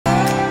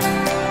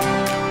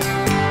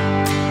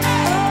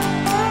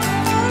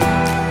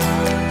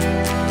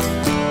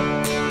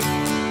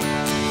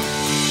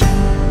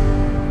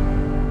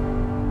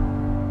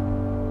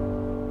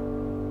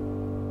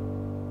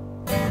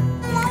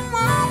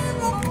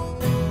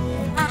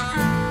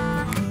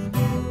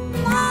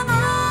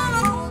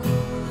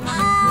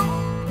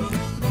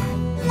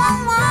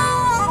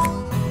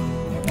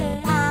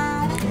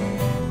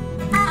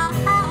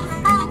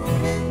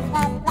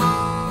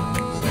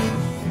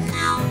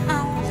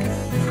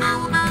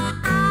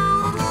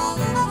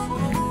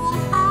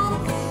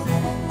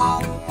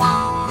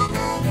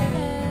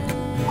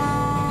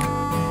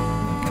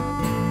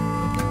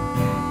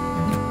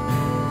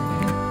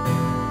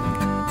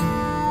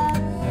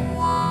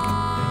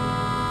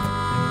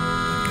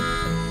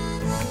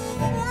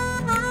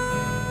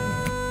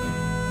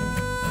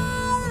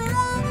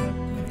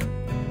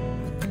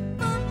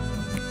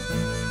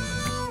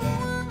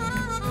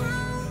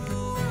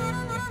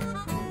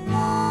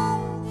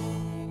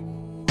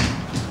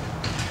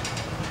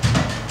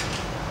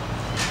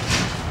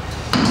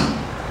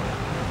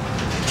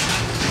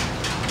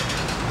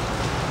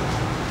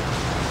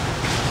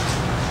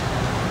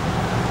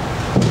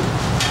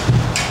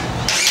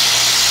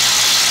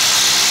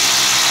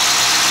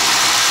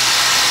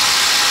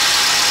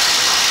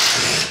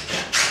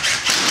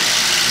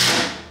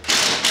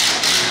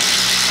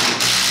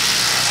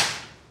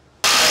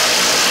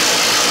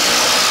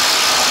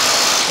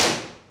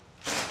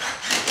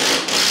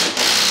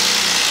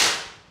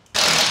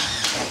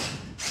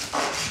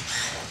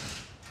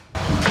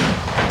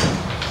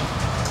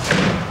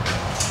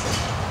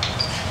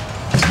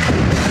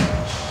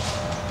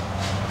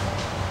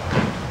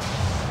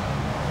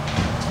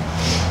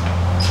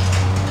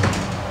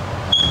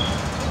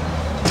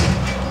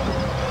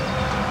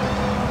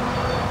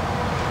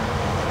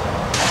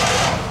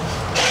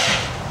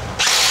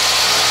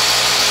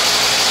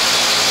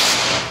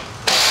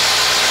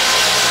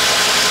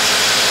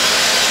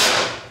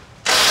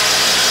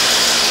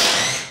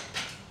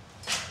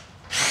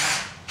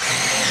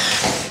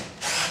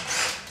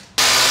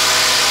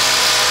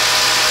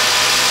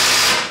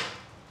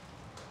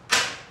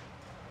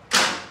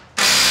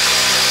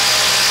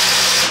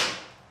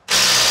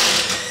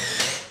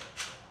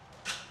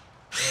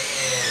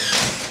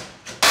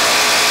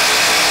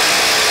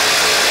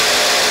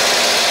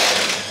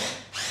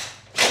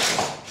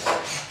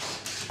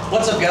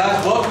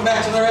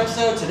back to another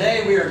episode.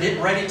 Today we are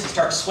getting ready to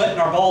start sweating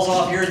our balls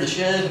off here in the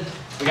shed.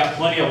 We got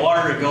plenty of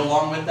water to go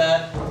along with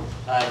that.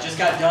 Just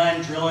got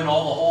done drilling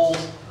all the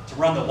holes to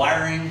run the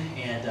wiring,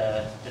 and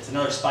it's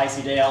another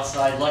spicy day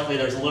outside. Luckily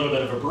there's a little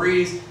bit of a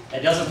breeze. It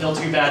doesn't feel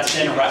too bad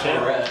standing right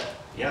where we're at.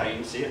 Yeah, you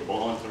can see it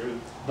blowing through.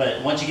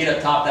 But once you get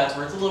up top, that's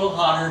where it's a little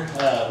hotter.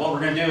 What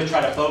we're going to do is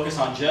try to focus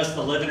on just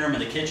the living room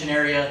and the kitchen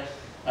area.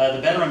 The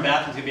bedroom and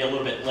bathroom's going to be a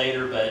little bit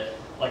later, but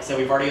like I said,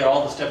 we've already got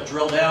all the stuff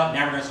drilled out.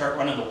 Now we're going to start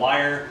running the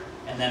wire,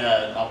 and then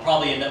I'll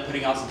probably end up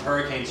putting on some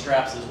hurricane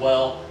straps as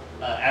well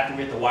after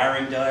we get the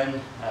wiring done.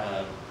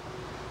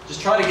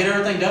 Just try to get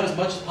everything done as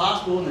much as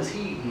possible in this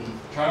heat and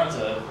try not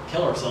to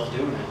kill ourselves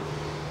doing it.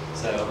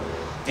 So,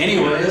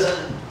 anyways,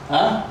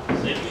 huh?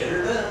 Get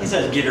her done. He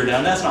says get her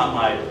done. That's not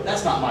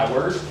my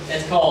word.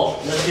 It's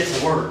called let's get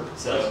to work.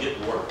 So let's get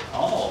to work.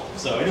 Oh,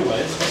 so anyways,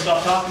 let's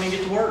stop talking and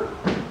get to work.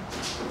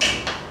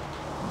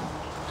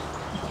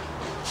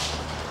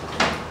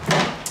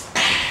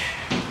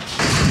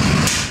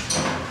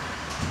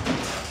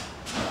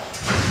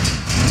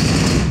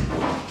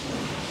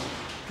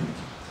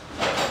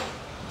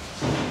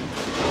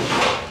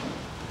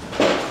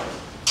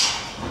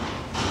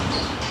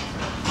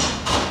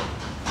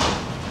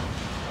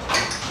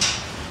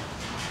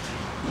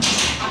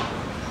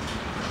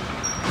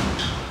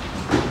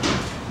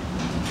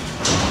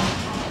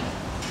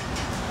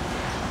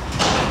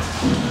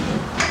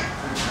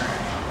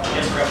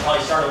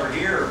 Probably start over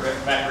here or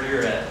back where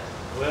you're at.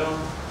 Well,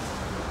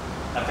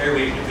 I figure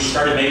if we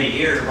started maybe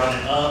here,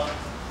 running up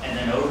and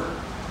then over.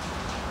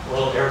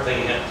 well,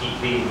 everything you have to keep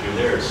feeding through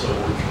there, so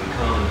we can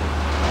come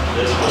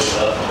this way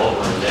up,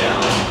 over and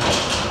down.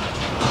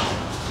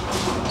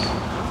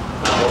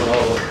 I don't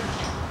know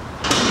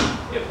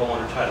if I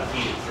want to try to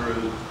feed it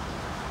through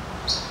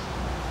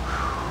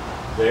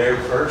there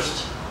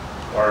first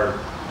or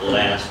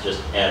last,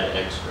 just add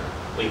extra.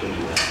 We can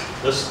do that.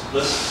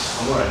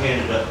 I'm going to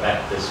hand it up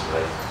back this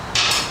way.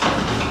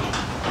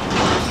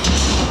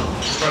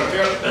 Just trying to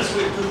figure out the best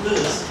way to put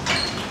this.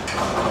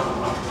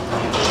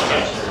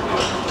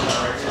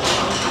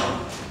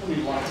 Let me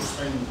lock this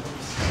thing.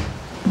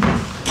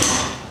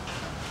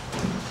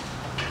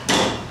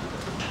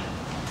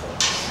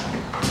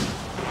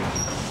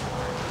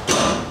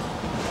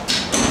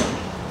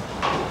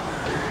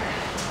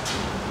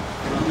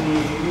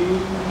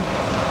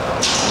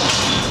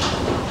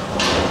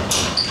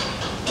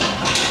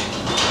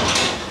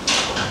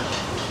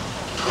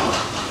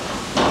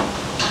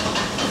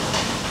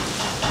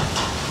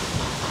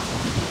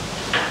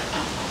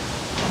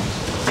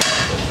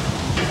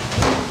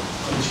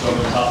 Over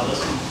the top of this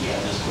one? Yeah,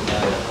 just go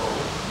down that hole.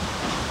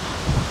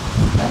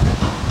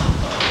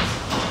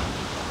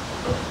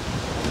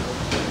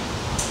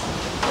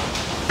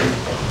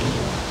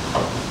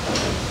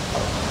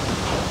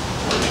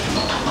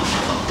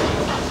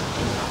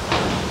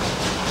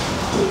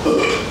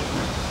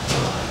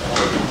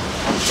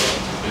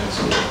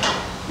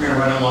 We're going to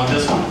run along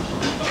this one,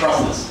 across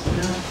this.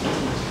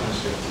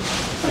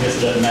 I guess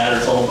it doesn't matter,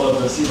 it's all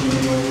above the ceiling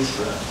anyways.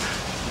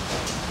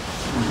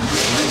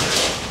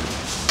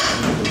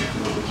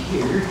 Over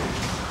here.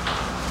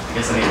 I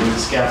guess I need to move the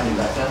scaffolding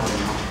back that way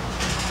now.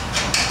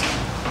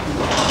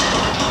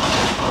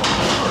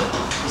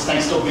 This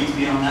thing still beats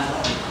being on that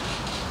ladder.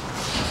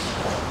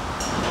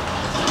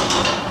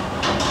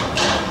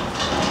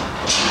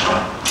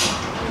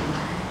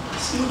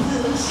 Let's do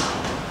this.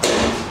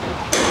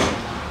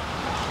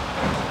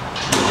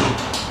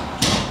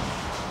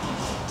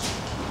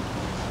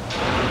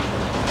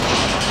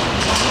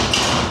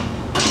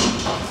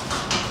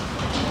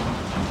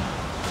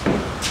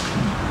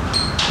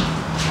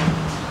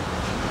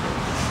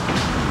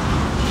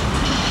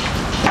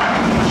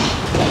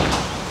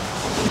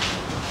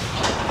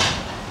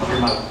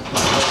 My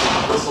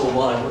whistle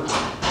while I work.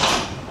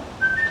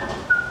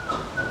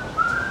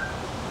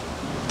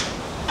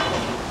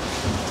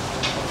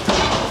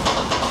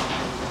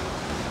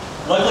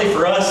 Luckily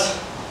for us,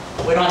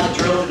 we don't have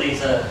to drill through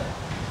these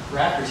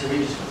rafters here. We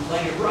can just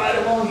lay it right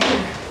along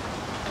here.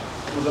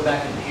 We'll go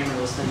back and hammer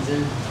those things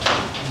in.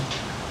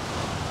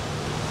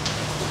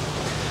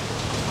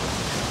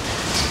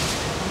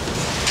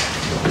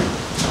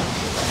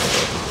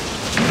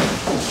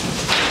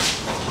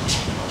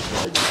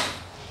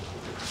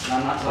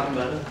 I'm not talking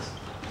about this.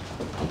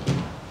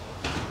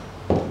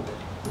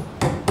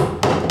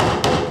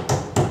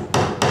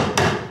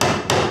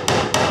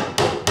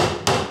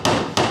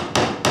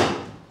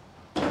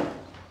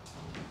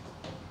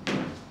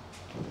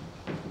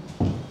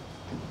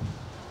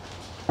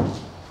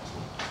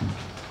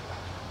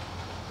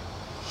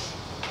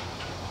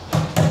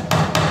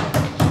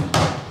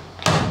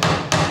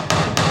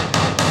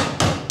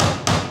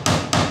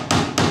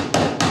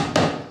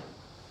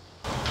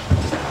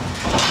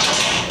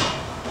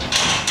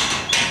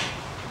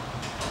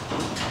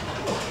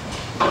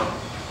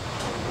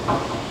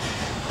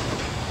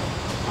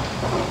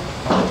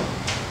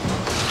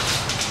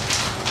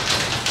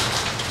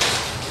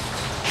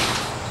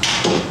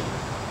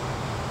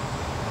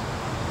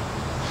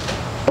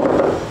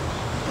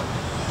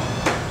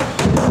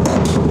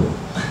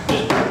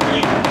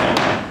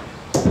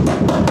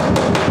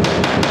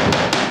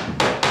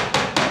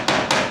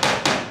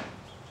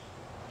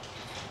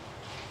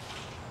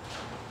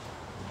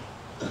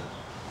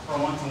 For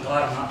once, I'm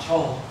glad I'm not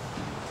tall.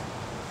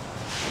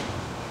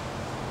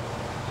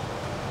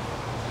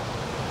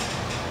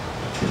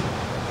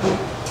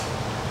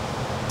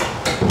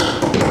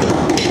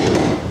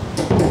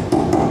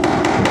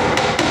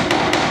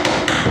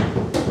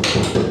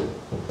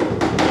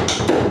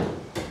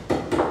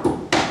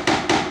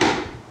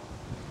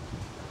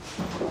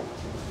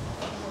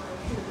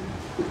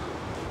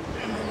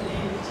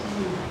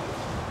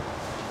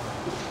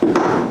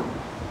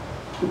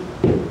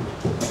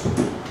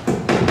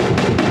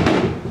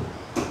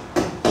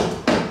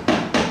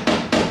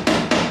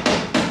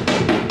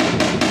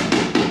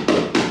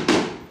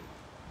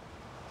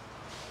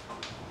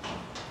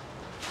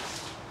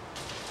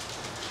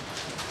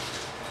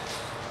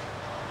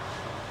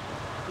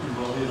 And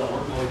we'll do that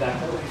work my way back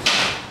that way.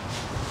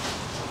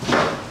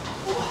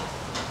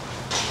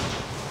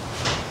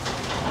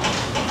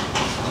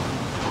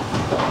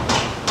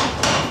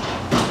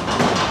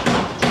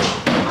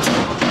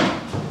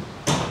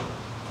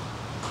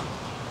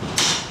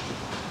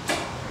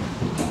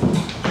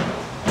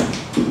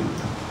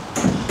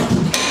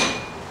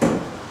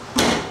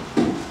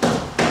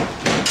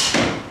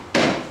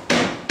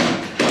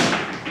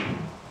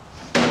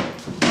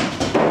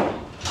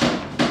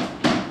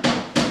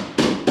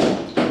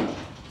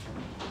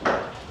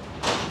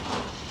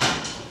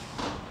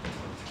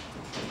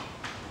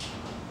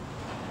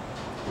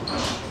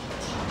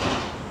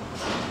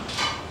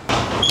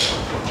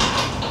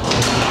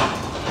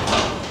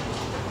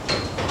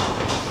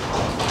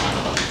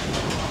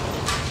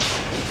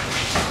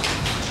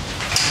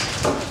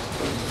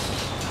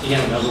 You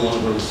have another one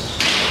of those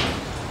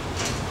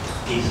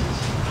pieces.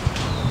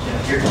 Yeah,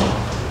 here.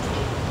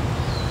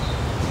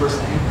 Where's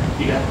the hammer?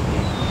 You got it.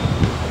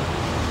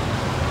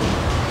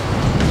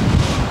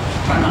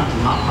 Try not to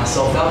knock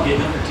myself out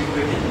getting up there too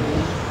quick.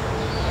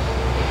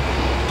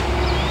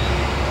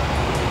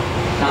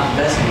 Not the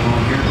best thing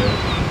on here, but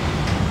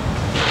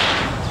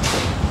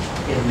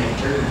it'll make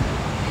sure.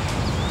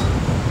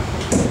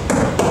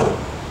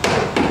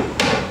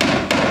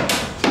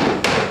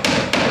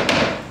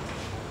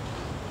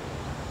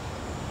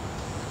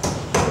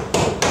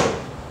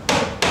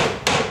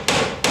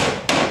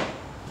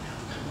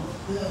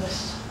 This.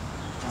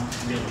 I'm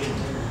gonna be able to get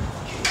there.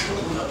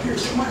 Okay, up here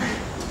somewhere.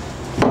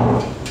 I don't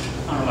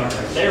know about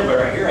right there, but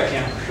right here I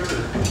can for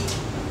sure.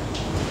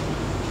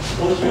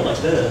 We'll just do it like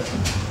this.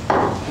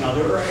 And I'll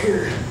do it right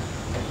here.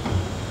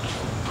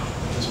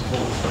 Just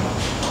pull it.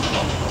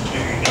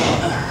 There you go.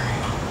 All right.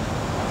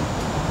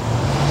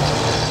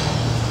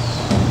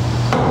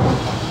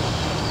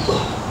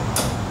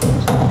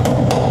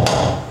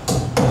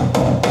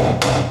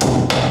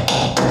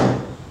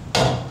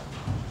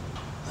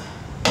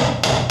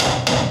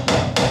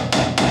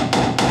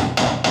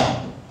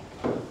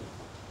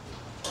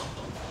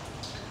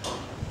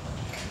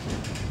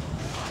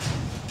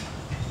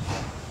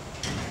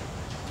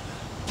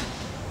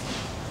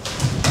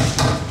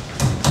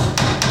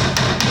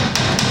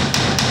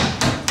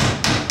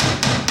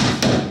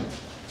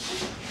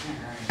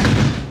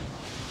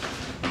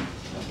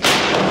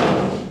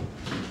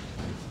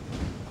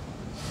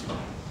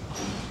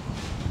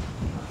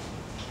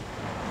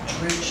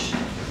 Rich.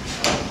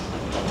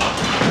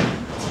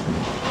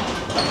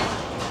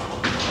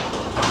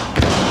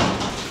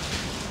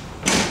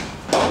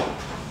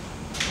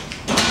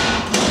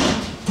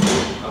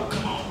 Oh,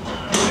 come on.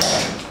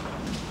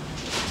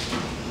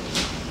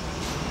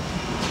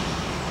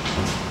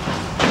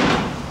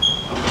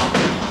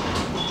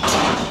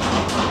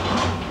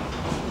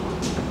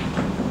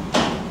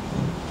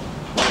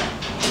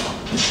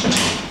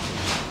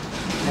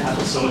 Yeah, I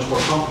feel so much more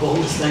comfortable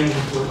in this thing than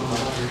with my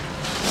other.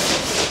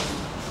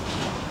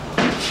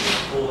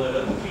 Pull that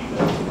up and feed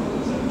that.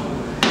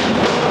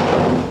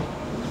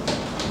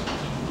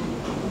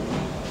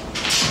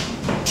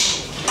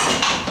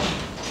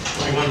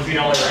 21 feet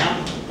all the way around?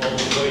 Well,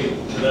 we'll go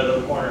to that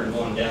other corner and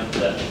going down to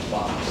that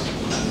box.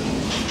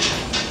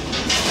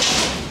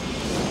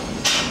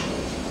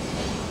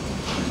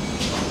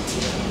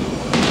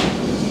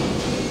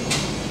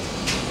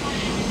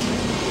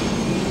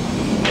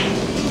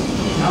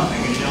 Now I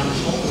can get down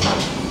this hole.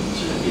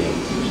 Should be able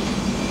to.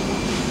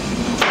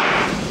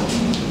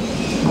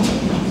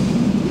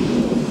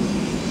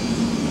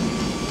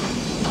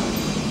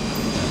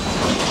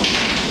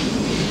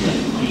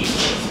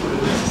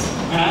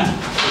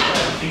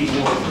 Feed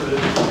more through.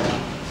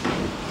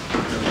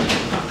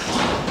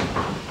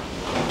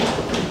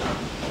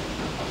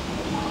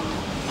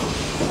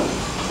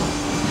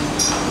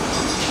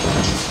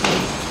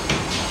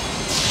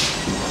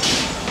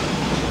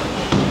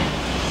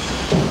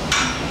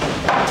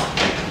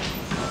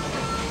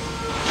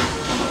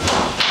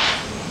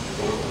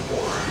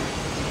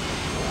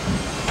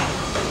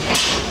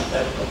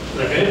 Is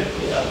that good?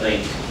 Yeah, I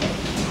think.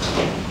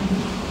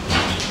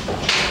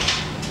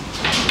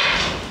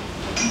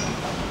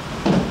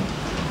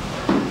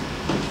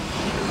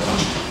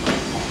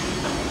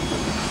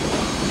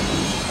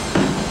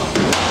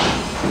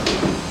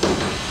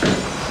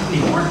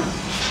 Need more?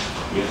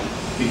 Yeah.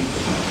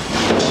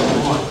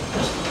 Come on.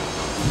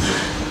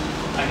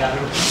 I got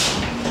it.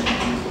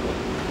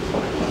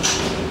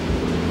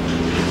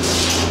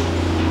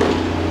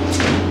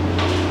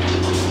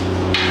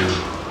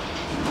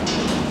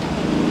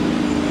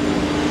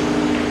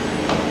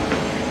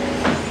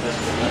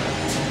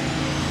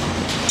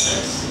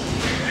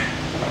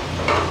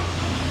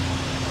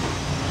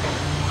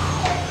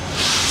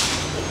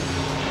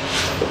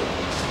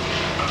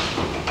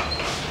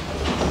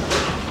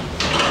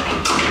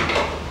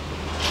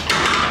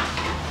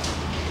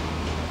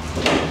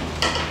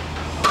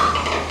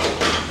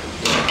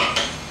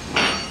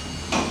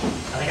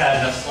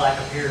 Slack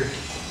up here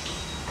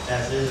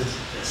as is.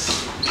 Yes.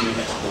 You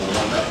have to pull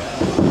one back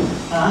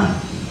out.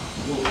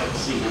 We'll have to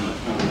see how much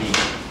more we need.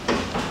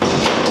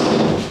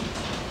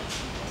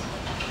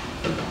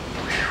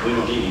 We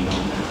don't need any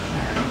more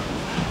now.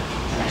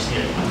 I just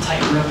need to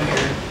tighten up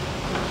here.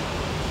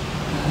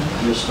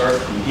 You'll start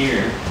from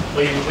here.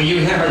 Will you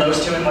hammer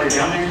those two in while you're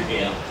down there?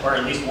 Yeah. Or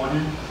at least one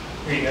in?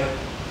 Here you go.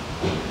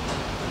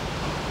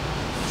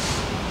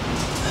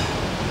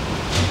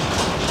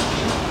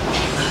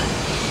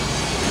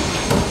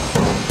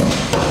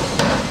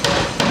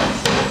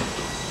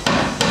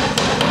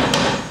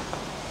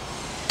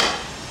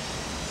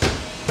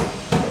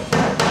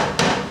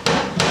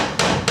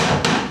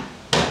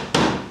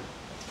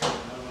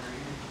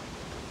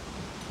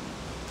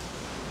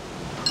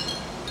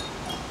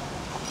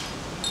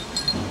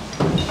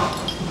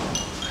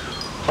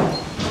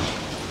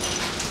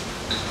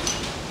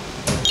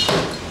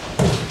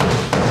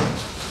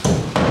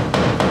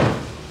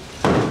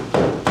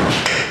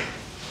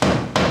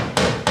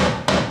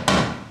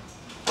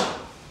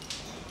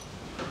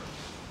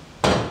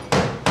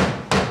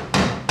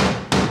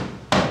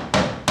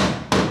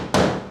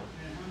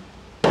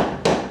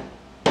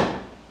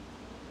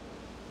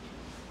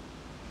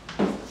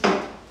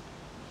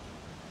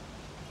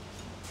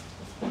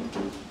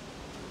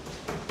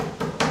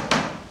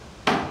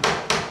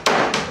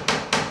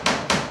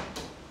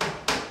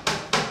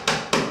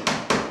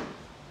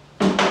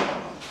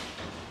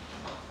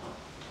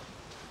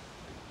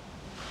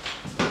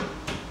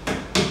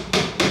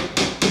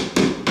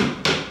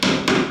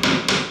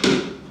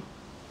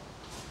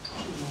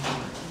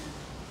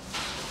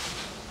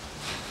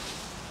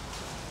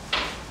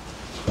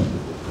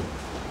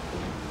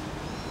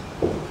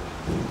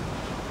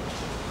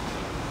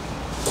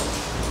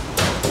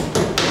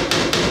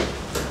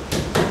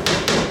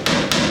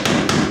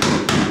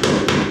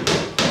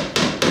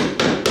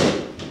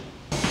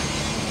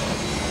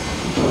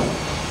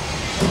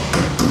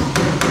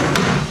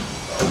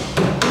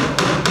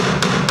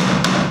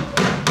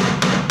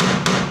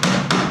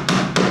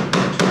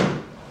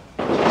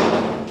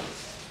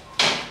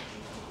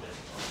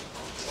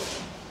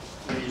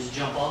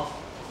 Jump off?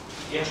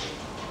 Yeah.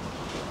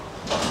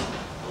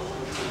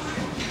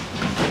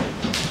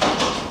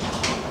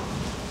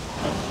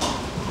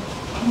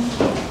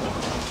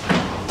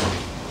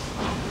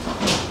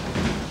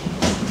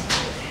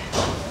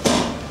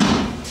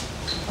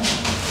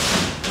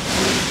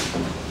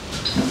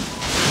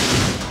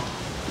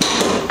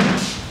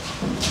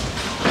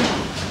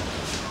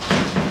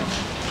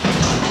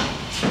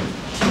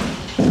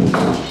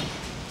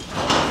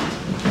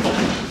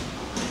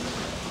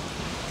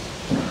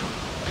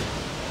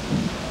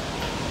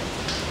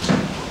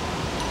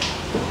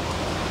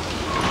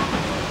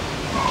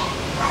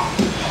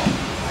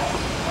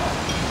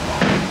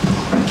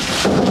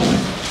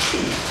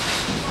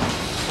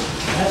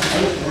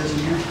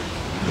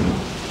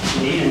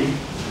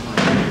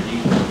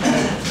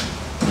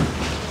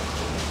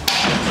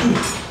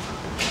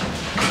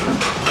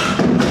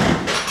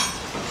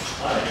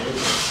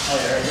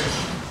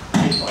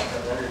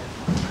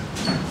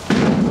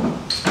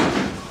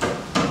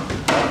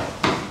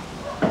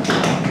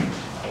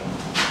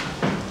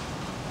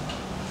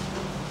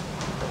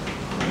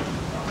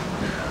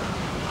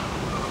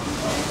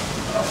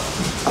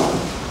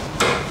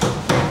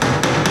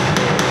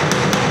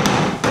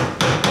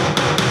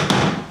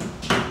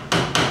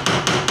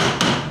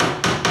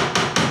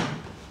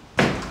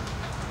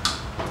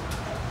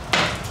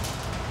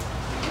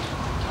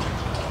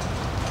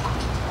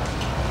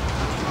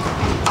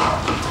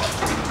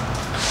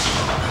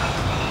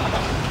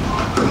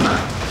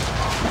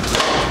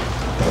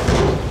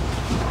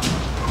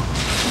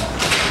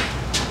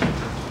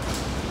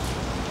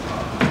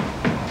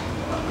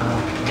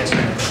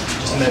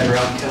 Measure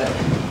out cut.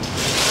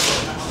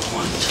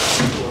 One top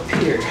go up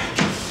here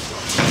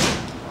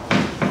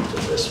to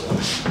this one.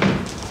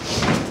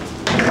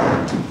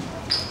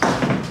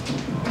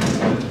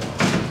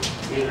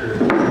 Either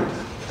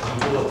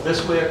you go this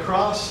way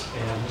across,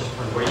 and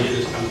where you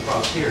just come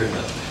across here.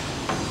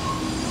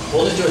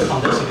 We'll just do it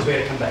on this one because we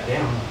had to come back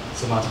down.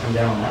 So we'll have to come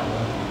down that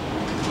way.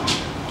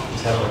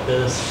 Just have it like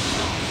this,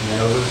 and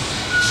then over.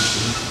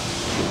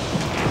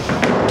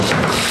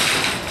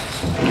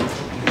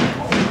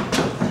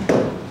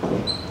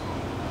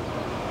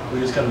 We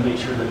just got to make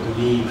sure that we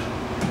leave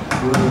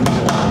room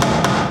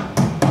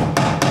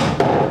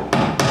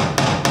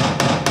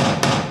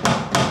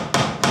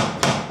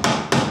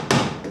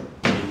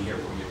in here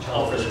for your television.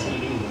 Oh, for the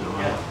TV.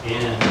 Yeah.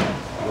 And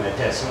you have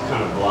to got some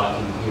kind of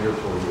blocking here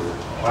for your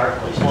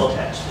fireplace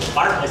attached to The it.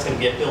 fireplace is going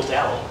to get built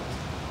out.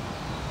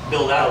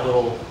 Build out a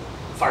little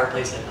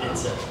fireplace and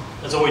inset.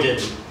 That's what we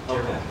did.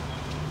 Okay.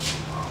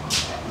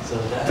 So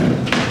that,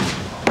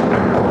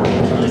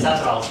 at least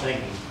that's what I was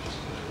thinking.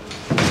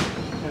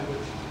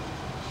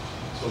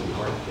 It's gonna be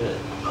hard to get.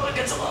 Oh, it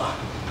gets a lot.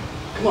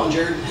 Come on,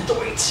 Jared, hit the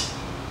weights.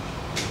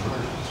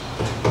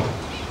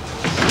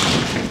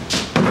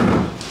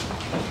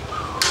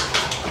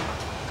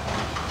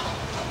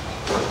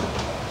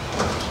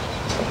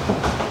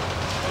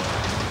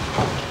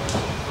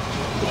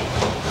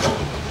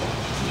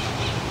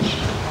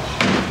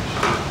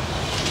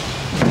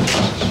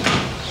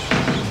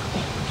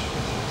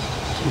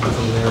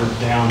 From there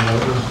down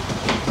over.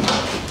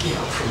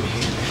 Yeah, from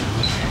here down.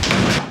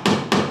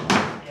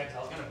 Yeah, 'cause I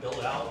was gonna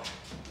build out.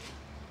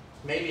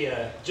 Maybe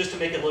just to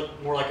make it look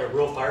more like a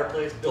real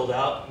fireplace, build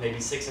out maybe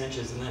 6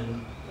 inches and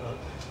then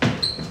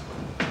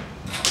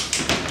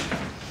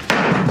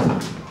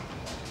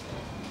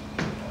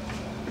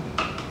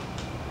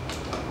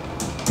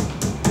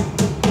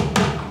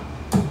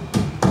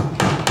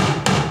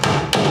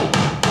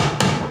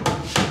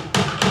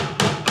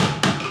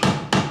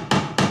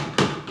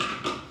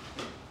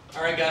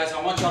Alright guys,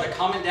 I want y'all to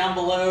comment down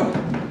below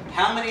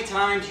how many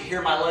times you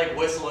hear my leg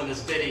whistle in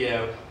this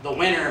video. The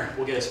winner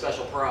will get a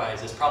special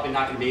prize. It's probably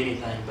not going to be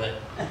anything, but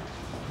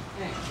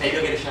hey, maybe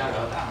you'll get a shout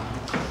out. I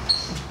don't know.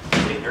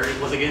 See, there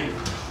it was again.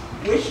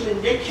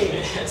 Whistling Dixie.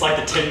 It's like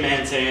the Tin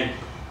Man saying,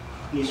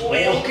 Needs oil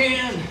oil.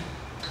 can.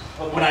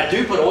 When I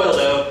do put oil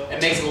though,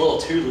 it makes it a little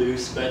too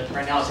loose, but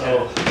right now it's So kind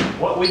of,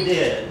 what we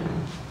did,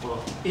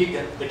 well,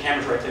 the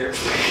camera's right there.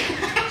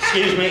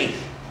 excuse me.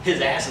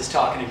 His ass is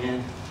talking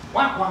again.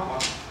 Wah, wah, wah.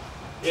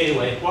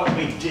 Anyway, what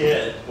we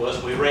did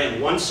was we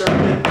ran one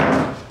circuit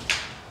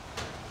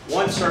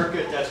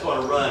that's going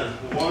to run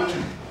 1,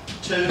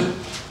 2,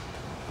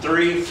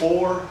 3,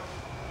 4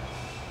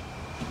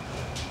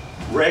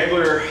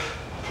 regular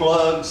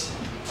plugs,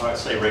 or I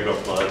say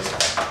regular plugs,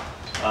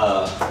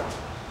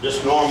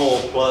 just normal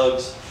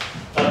plugs.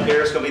 Up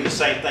here it's going to be the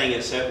same thing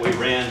except we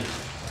ran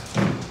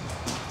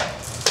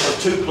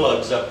 2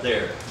 plugs up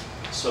there.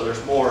 So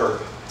there's more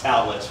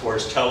outlets for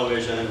his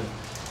television,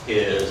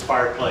 his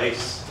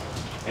fireplace,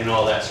 and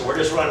all that. So we're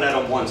just running that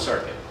on one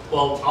circuit.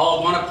 Well,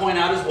 I want to point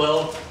out as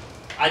well,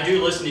 I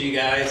do listen to you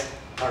guys,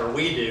 or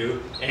we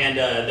do, and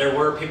there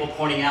were people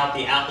pointing out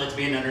the outlets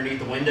being underneath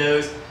the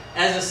windows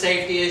as a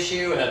safety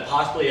issue,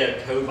 possibly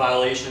a code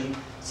violation.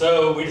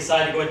 So we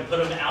decided to go ahead and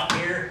put them out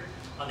here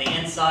on the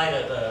inside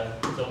of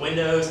the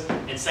windows,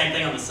 and same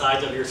thing on the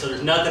sides of here, so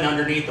there's nothing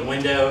underneath the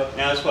window.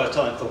 Now that's what I was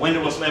telling you, if the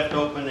window was left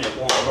open, it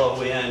won't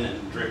blow in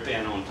and drip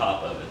in on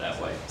top of it that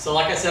way. So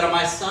like I said on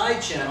my side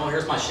channel,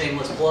 here's my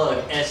shameless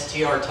plug,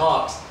 STR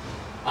Talks.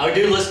 I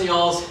do listen to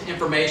y'all's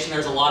information.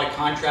 There's a lot of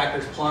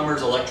contractors,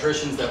 plumbers,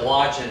 electricians that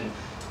watch and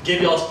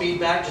give y'all's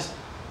feedback. Just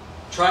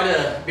try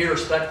to be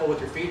respectful with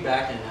your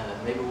feedback and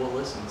maybe we'll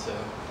listen. So,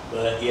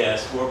 But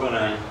yes, we're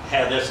gonna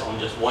have this on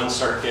just one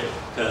circuit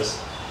because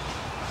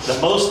the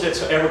most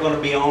that's ever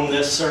gonna be on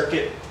this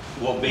circuit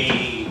will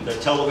be the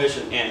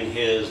television and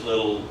his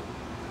little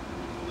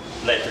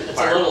electric it's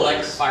fireplace. a little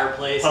electric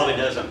fireplace. Probably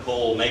doesn't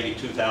pull maybe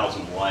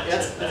 2,000 watts. Yeah,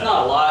 it's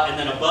not a lot. And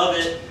then above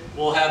it,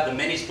 we'll have the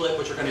mini split,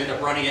 which we're going to end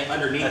up running it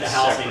underneath That's the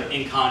house separate.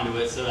 in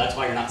conduit. So that's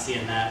why you're not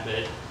seeing that.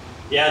 But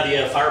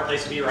yeah, the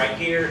fireplace will be right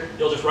here.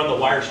 You'll just run the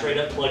wire straight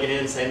up, plug it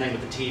in. Same thing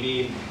with the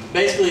TV.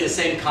 Basically the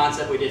same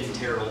concept we did in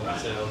Terrell. Right.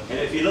 So. And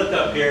if you look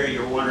up here,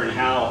 you're wondering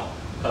how,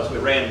 because we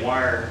ran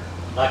wire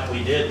like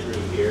we did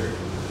through here,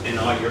 and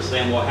you're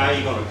saying, well, how are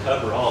you going to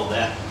cover all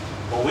that?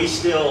 Well, we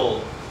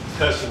still,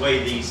 because the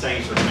way these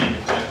things are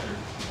manufactured,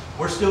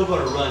 we're still going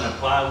to run a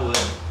plywood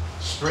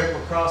strip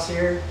across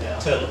here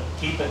to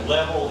keep it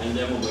level, and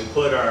then when we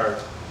put our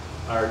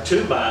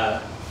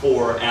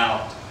 2x4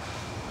 out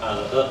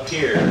up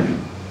here,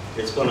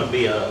 it's going to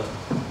be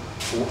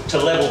to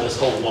level this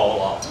whole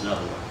wall off, in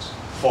other words,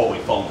 before we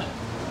foam it.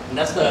 And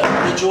that's the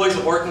joys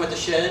of working with the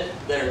shed.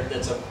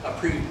 That's a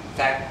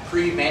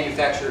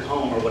pre-manufactured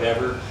home or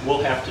whatever.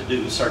 We'll have to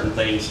do certain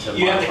things to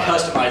You have to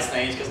modify it. customize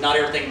things because not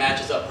everything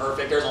matches up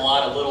perfect. There's a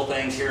lot of little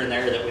things here and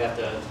there that we have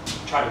to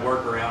try to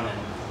work around. And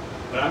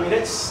But I mean,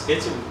 it's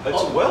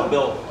a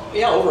well-built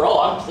yeah,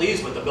 overall, I'm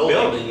pleased with the building.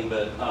 building,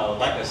 but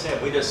like I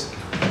said, we just,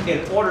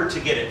 in order to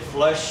get it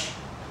flush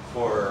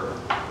for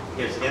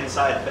his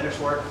inside finish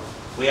work,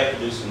 we have to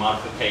do some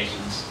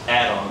modifications,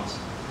 add-ons.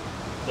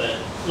 But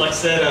like I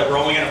said, we're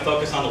only going to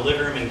focus on the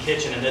living room and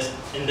kitchen in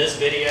this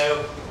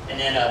video. And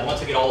then once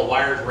we get all the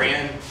wires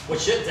ran, which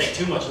shouldn't take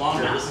too much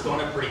longer, this is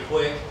going up pretty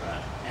quick.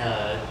 Right.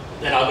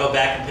 Then I'll go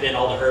back and put in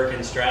all the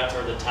hurricane straps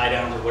or the tie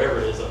downs or whatever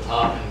it is up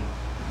top. And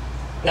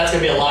that's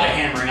going to be a lot of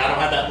hammering. I don't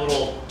have that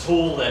little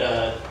tool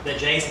that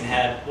Jason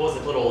had. What was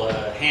it? Little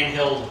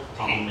handheld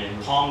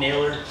palm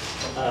nailer.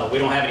 We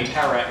don't have any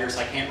power out here,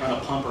 so I can't run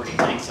a pump or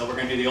anything. So we're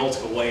going to do the old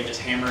school way,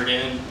 just hammer it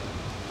in.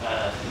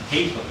 I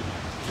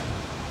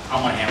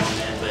want to hammer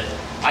them in, but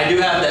I do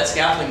have that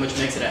scaffolding, which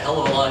makes it a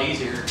hell of a lot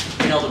easier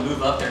being able to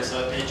move up there.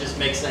 So it just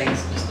makes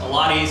things just a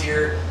lot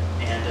easier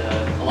and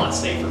a lot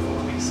safer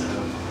for me. So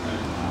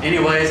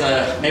Anyways,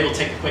 maybe we'll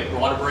take a quick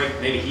water break.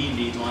 Maybe he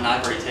needs one.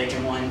 I've already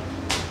taken one.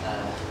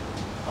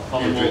 I'll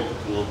probably drink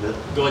a little bit.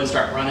 Go ahead and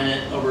start running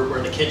it over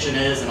where the kitchen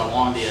is and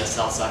along the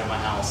south side of my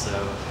house.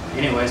 So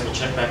anyways, we'll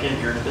check back in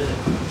here in a bit.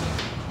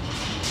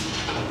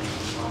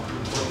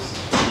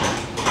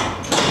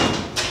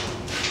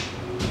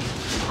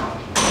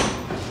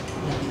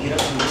 Get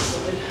up from this side.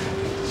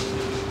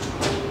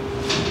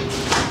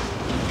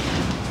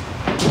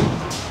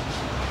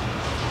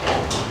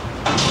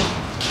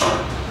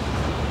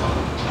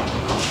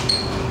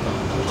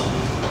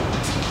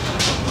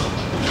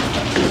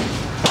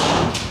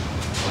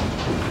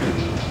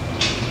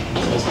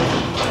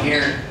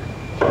 Here.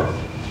 You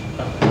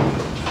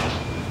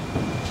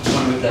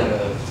want to move that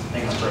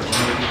thing up right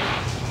here?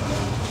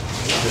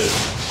 Good.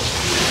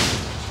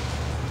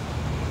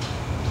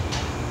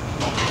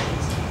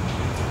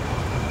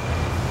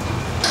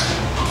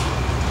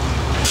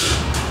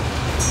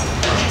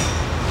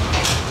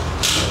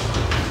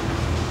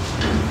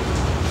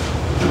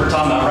 We're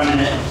talking about running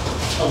it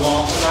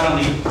along, right on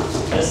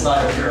this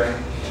side over here, right?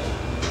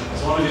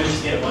 So what we do is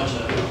just get a bunch of,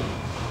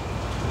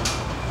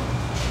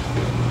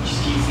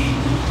 just keep feeding it.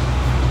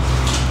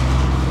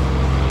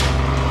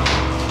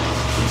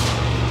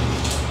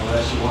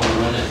 Unless you want to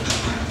run it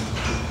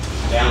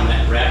down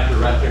that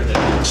raptor right there,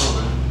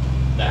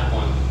 that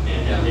one,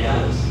 and down the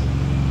others.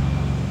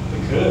 We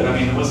could. I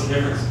mean, what's the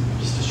difference?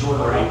 Just a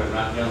shorter Or rate. even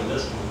right down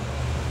this one.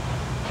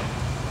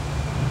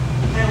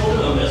 And we'll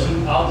do it on this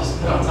one. I'll just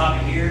put it on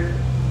top of here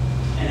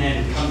and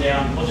then come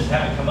down. We'll just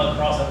have it come up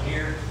across up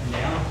here and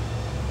down.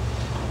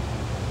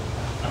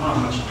 I don't know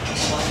how much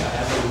slack I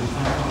have.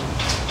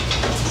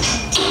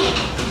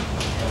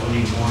 Yeah, we'll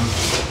need more.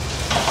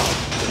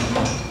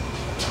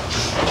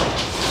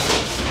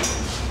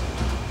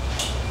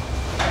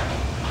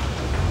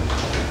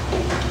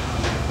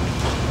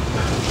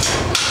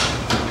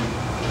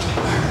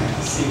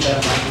 Let's see if that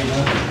might be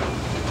enough.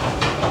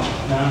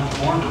 No,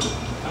 more?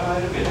 All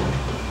right, a bit. I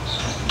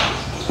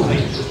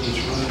think just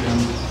each one of them.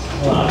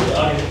 Well,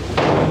 I'll get it.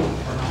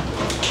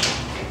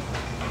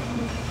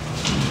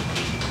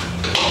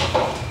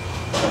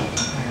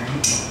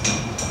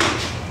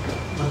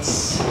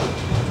 Let's.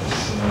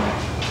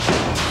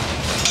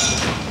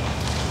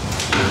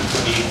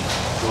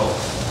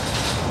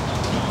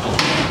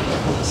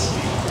 Let's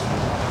see.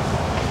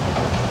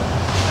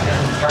 I got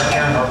to start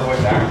carrying all the way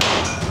back.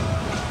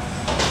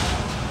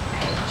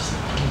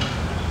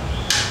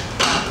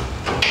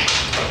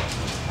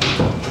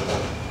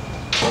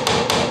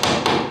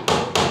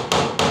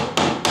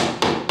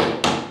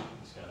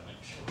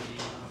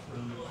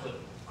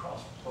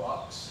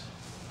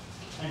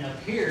 And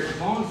up here, as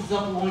long as it's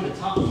up along the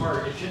top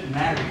part, it shouldn't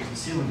matter because the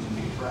ceiling's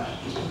gonna be flat.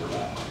 Just put it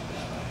right like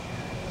that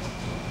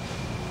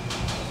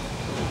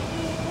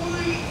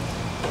right here.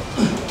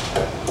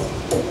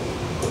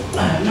 I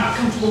am not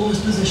comfortable in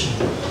this position.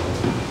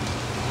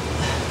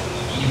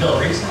 You built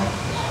Reese now?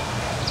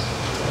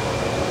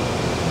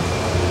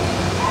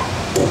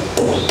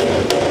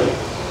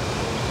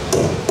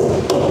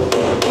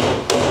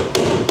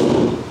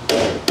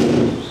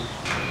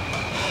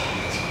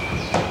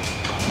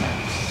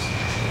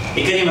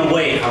 He couldn't even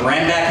wait. I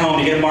ran back home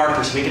to get a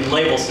marker so we could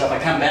label stuff. I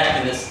come back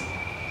and this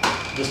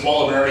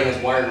wall over already has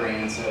wire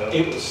ran, so.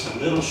 It was some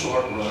little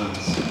short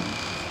runs.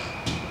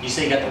 You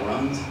say you got the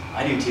runs?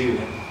 I do too.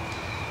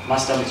 My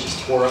stomach's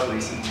just tore up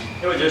recently.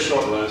 It was just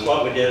short runs.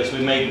 What we did is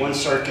we made one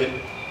circuit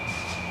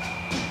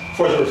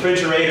for the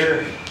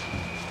refrigerator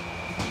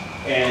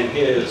and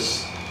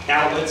his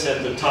outlets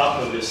at the top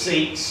of his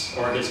seats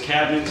or his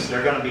cabinets.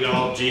 They're going to be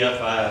all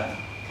GFI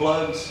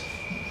plugs.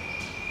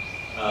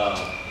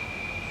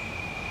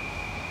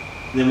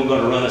 Then we're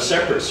going to run a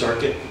separate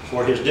circuit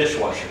for his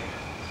dishwasher.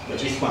 But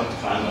he's going to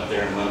climb up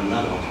there and run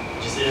another one.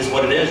 Just is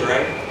what it is,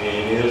 right?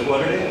 It is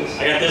what it is.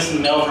 I got this in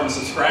the mail from a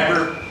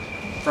subscriber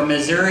from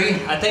Missouri.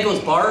 I think it was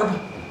Barb.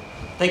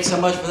 Thanks so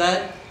much for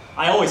that.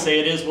 I always say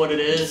it is what it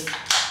is,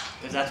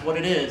 because that's what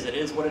it is. It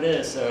is what it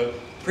is. So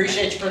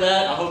appreciate you for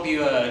that. I hope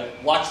you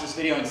watch this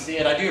video and see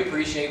it. I do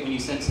appreciate when you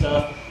send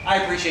stuff. I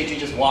appreciate you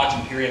just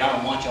watching, period. I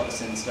don't want y'all to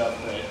send stuff,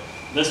 but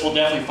this will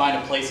definitely find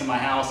a place in my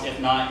house, if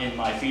not in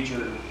my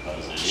feature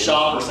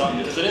shop or something,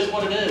 because it is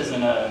what it is.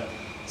 And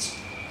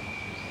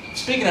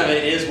speaking of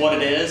it is what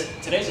it is,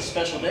 today's a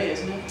special day,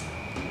 isn't it?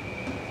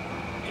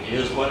 It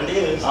is what it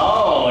is.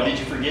 Oh, did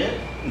you forget?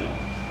 No.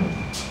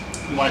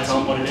 You want to tell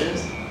them what it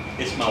is?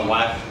 It's my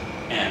wife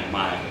and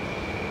my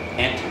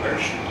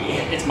anniversary.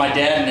 Yeah. It's my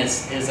dad and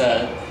his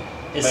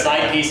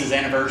side piece's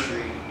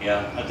anniversary.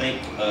 Yeah, I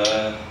think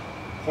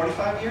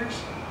 45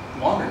 years?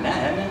 Longer than that,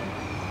 hasn't it?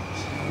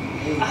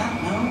 I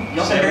don't know.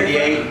 Y'all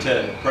 78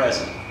 to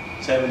present.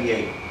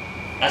 78.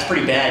 That's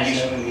pretty bad. We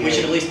 78.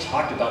 should at least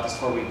talked about this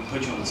before we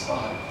put you on the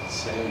spot.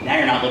 78. Now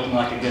you're not looking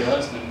like a good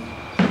husband.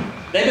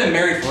 They've been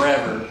married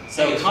forever.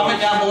 So comment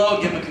down below,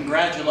 give them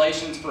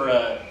congratulations for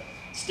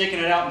sticking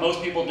it out.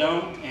 Most people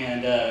don't.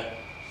 And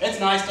it's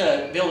nice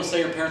to be able to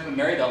say your parents have been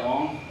married that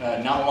long.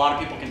 Not a lot of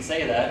people can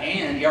say that.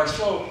 And you are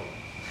still,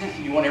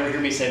 you won't ever hear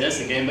me say this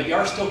again, but you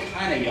are still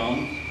kind of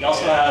young. You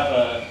also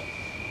have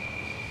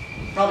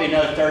probably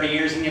another 30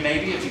 years in you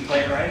maybe if you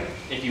play it right,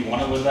 if you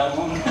want to live that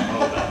long. I don't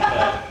know about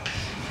that.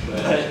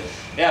 But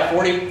yeah,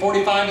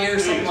 45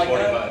 years, something like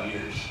that. 45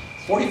 years.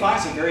 45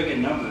 is a very good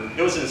number.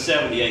 It was in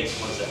 78,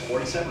 so what is that,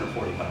 47 or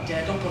 45?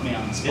 Dad, don't put me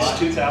on the spot. It's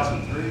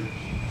 2003.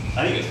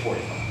 I think it's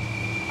 45.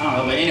 I don't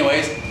know, but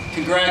anyways,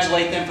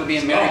 congratulate them for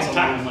being married so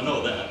long. I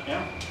know that.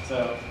 Yeah.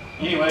 So,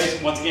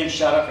 anyways, once again,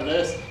 shout out for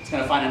this. It's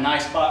gonna find a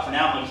nice spot for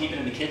now. I'm gonna keep it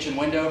in the kitchen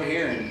window over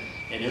here, and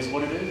it is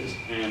what it is.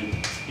 And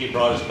he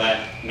brought us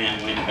back,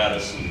 man, went and got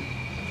us some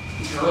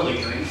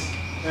Early drinks.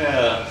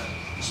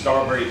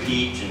 strawberry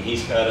peach, and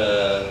he's got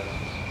a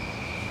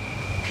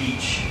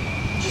peach,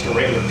 Just a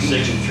regular peach.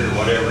 signature,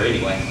 whatever,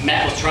 anyway.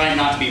 Matt was trying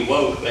not to be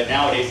woke, but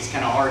nowadays it's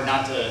kind of hard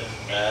not to.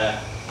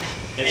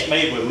 It's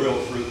made with real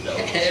fruit, though.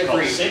 It's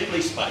called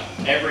Simply Spiked.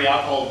 Every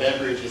alcohol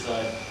beverage is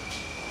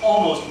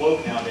almost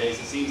woke nowadays,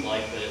 it seems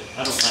like, but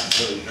I don't like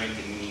really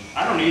drinking any.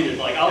 I don't either.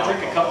 Like, I'll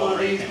drink a couple of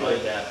these, like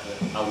but that,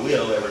 but I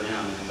will every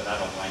now and then, but I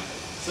don't like it.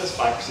 it says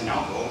 5%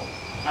 alcohol.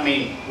 I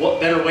mean,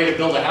 what better way to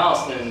build a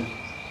house than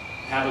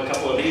have a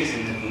couple of these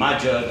and My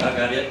jug, I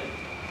got it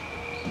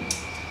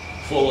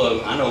full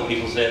of, I know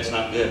people say it's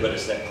not good, but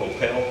it's that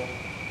Propel.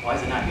 why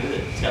is it not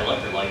good? It's got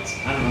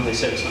electrolytes. I don't know, they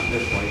said it's not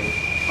good for you.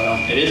 Well,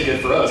 it is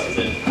good for us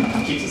because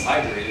it keeps us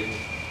hydrated.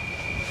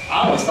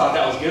 I always thought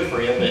that was good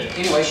for you, but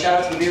anyway,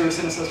 shout out to the viewer who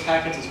sent us those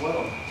packets as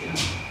well. Yeah.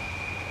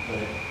 But,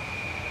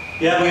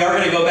 yeah, we are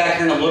going to go back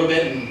here in a little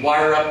bit and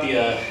wire up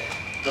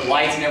the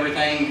lights and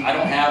everything. I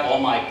don't have all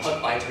my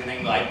puck lights or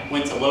anything, but I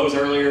went to Lowe's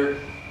earlier,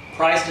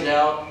 priced it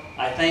out.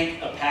 I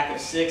think a pack of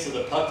 6 of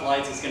the puck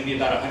lights is going to be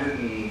about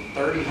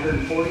 130,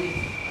 140.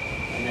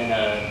 And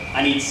then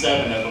I need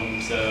 7 of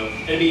them, so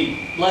it'd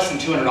be less than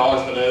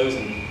 $200 for those.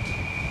 And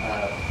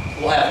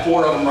we'll have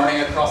 4 of them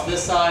running across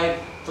this side,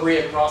 3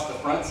 across the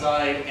front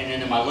side, and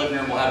then in my living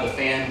room we'll have the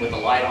fan with the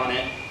light on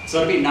it.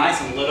 So it'll be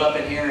nice and lit up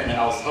in here, and then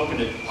I was hoping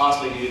to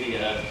possibly do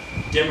the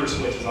dimmer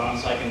switches on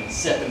them so I can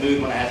set the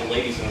mood when I have the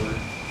ladies over.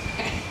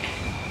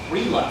 What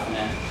are you laughing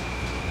at?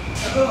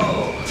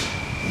 Oh.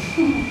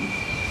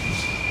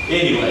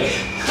 Anyway.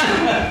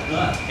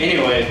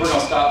 Anyways, we're gonna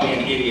stop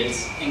being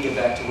idiots and get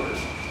back to work.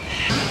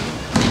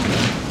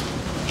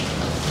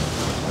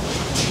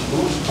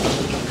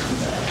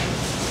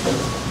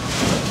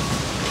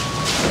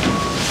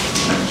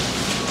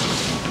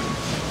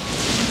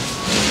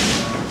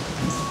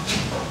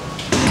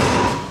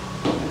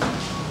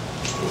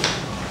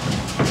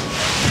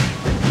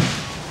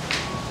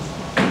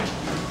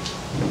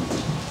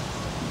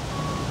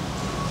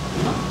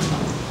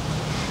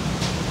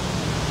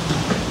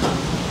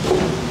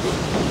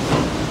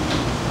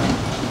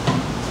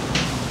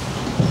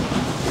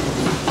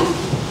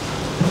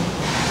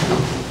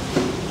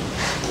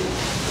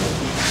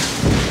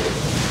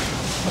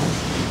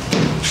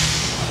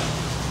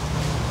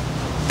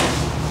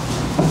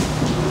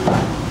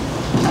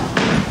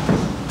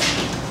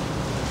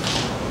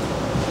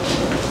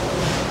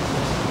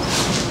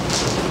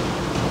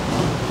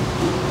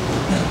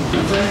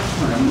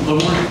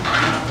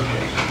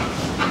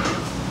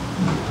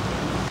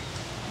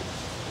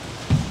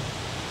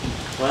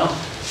 Well,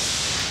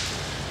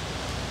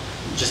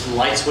 just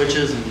light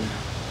switches and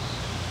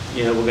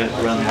Yeah, we're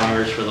gonna run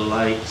wires for the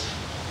lights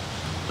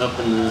up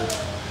in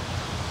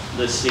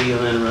the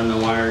ceiling, run the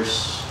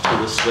wires to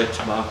the switch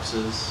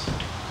boxes.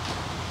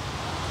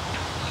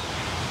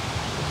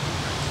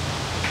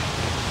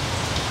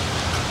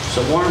 It's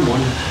a warm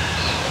one.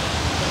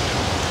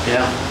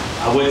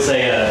 yeah, I would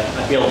say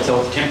I'd be able to tell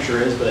what the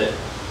temperature is, but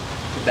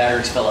the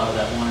batteries fell out of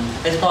that one.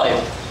 It's probably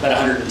about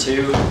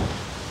 102,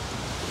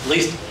 at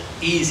least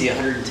easy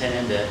 110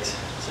 index.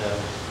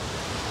 So,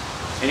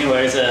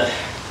 anyways,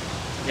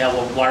 yeah,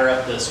 we'll wire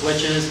up the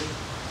switches,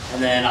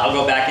 and then I'll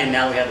go back in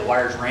now that we have the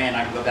wires ran.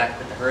 I can go back and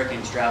put the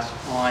hurricane straps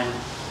on.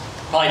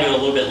 Probably do it a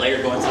little bit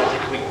later, go inside,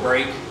 take a quick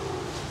break,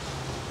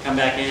 come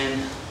back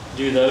in,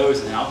 do those,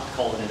 and then I'll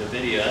call it a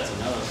video. That's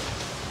enough.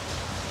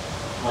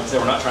 Like I said,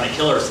 we're not trying to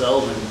kill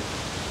ourselves,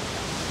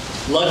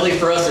 and luckily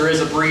for us, there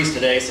is a breeze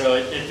today, so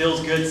it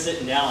feels good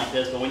sitting down like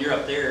this, but when you're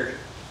up there,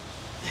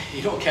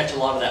 you don't catch a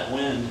lot of that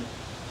wind,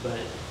 but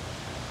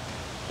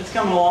it's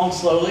coming along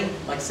slowly.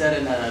 Like I said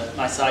in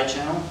my side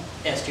channel,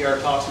 STR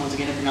Talks. Once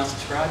again, if you're not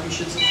subscribed, you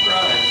should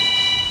subscribe.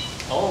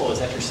 Oh, is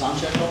that your sound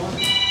check on?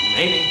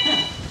 Maybe.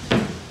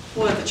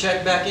 We'll have to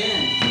check back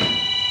in.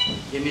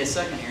 Give me a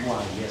second here.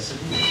 Why, yes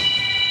it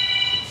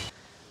is.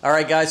 All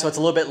right, guys, so it's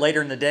a little bit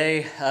later in the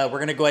day. We're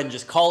going to go ahead and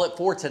just call it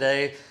for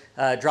today.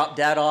 Dropped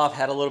Dad off,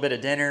 had a little bit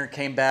of dinner,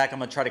 came back. I'm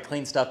going to try to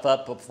clean stuff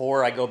up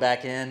before I go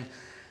back in.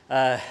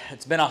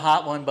 It's been a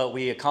hot one, but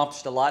we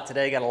accomplished a lot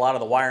today, got a lot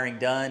of the wiring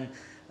done.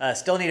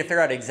 Still need to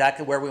figure out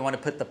exactly where we want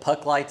to put the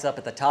puck lights up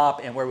at the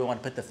top and where we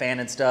want to put the fan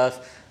and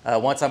stuff.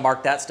 Once I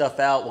mark that stuff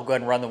out, we'll go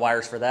ahead and run the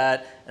wires for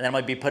that. And then I'm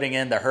going to be putting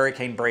in the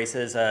hurricane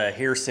braces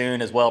here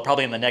soon as well,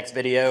 probably in the next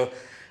video.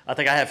 I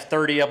think I have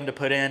 30 of them to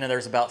put in, and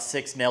there's about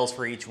 6 nails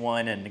for each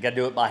one, and I got to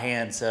do it by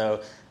hand.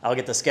 So I'll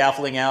get the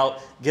scaffolding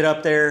out, get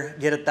up there,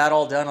 get that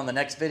all done on the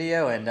next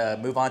video,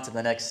 and move on to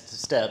the next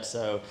step.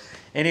 So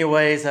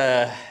anyways,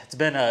 it's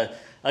been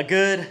a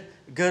good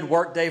good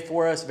work day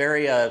for us.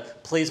 Very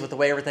pleased with the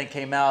way everything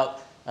came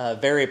out.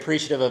 Very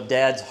appreciative of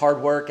Dad's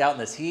hard work out in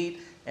this heat.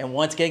 And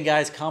once again,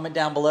 guys, comment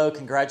down below.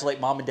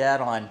 Congratulate Mom and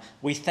Dad on,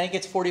 we think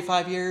it's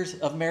 45 years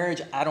of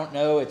marriage. I don't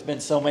know. It's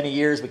been so many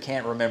years, we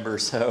can't remember.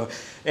 So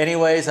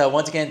anyways,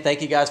 once again, thank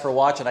you guys for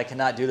watching. I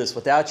cannot do this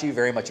without you.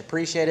 Very much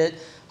appreciate it.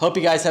 Hope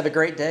you guys have a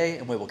great day,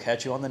 and we will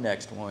catch you on the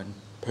next one.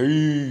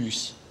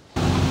 Peace.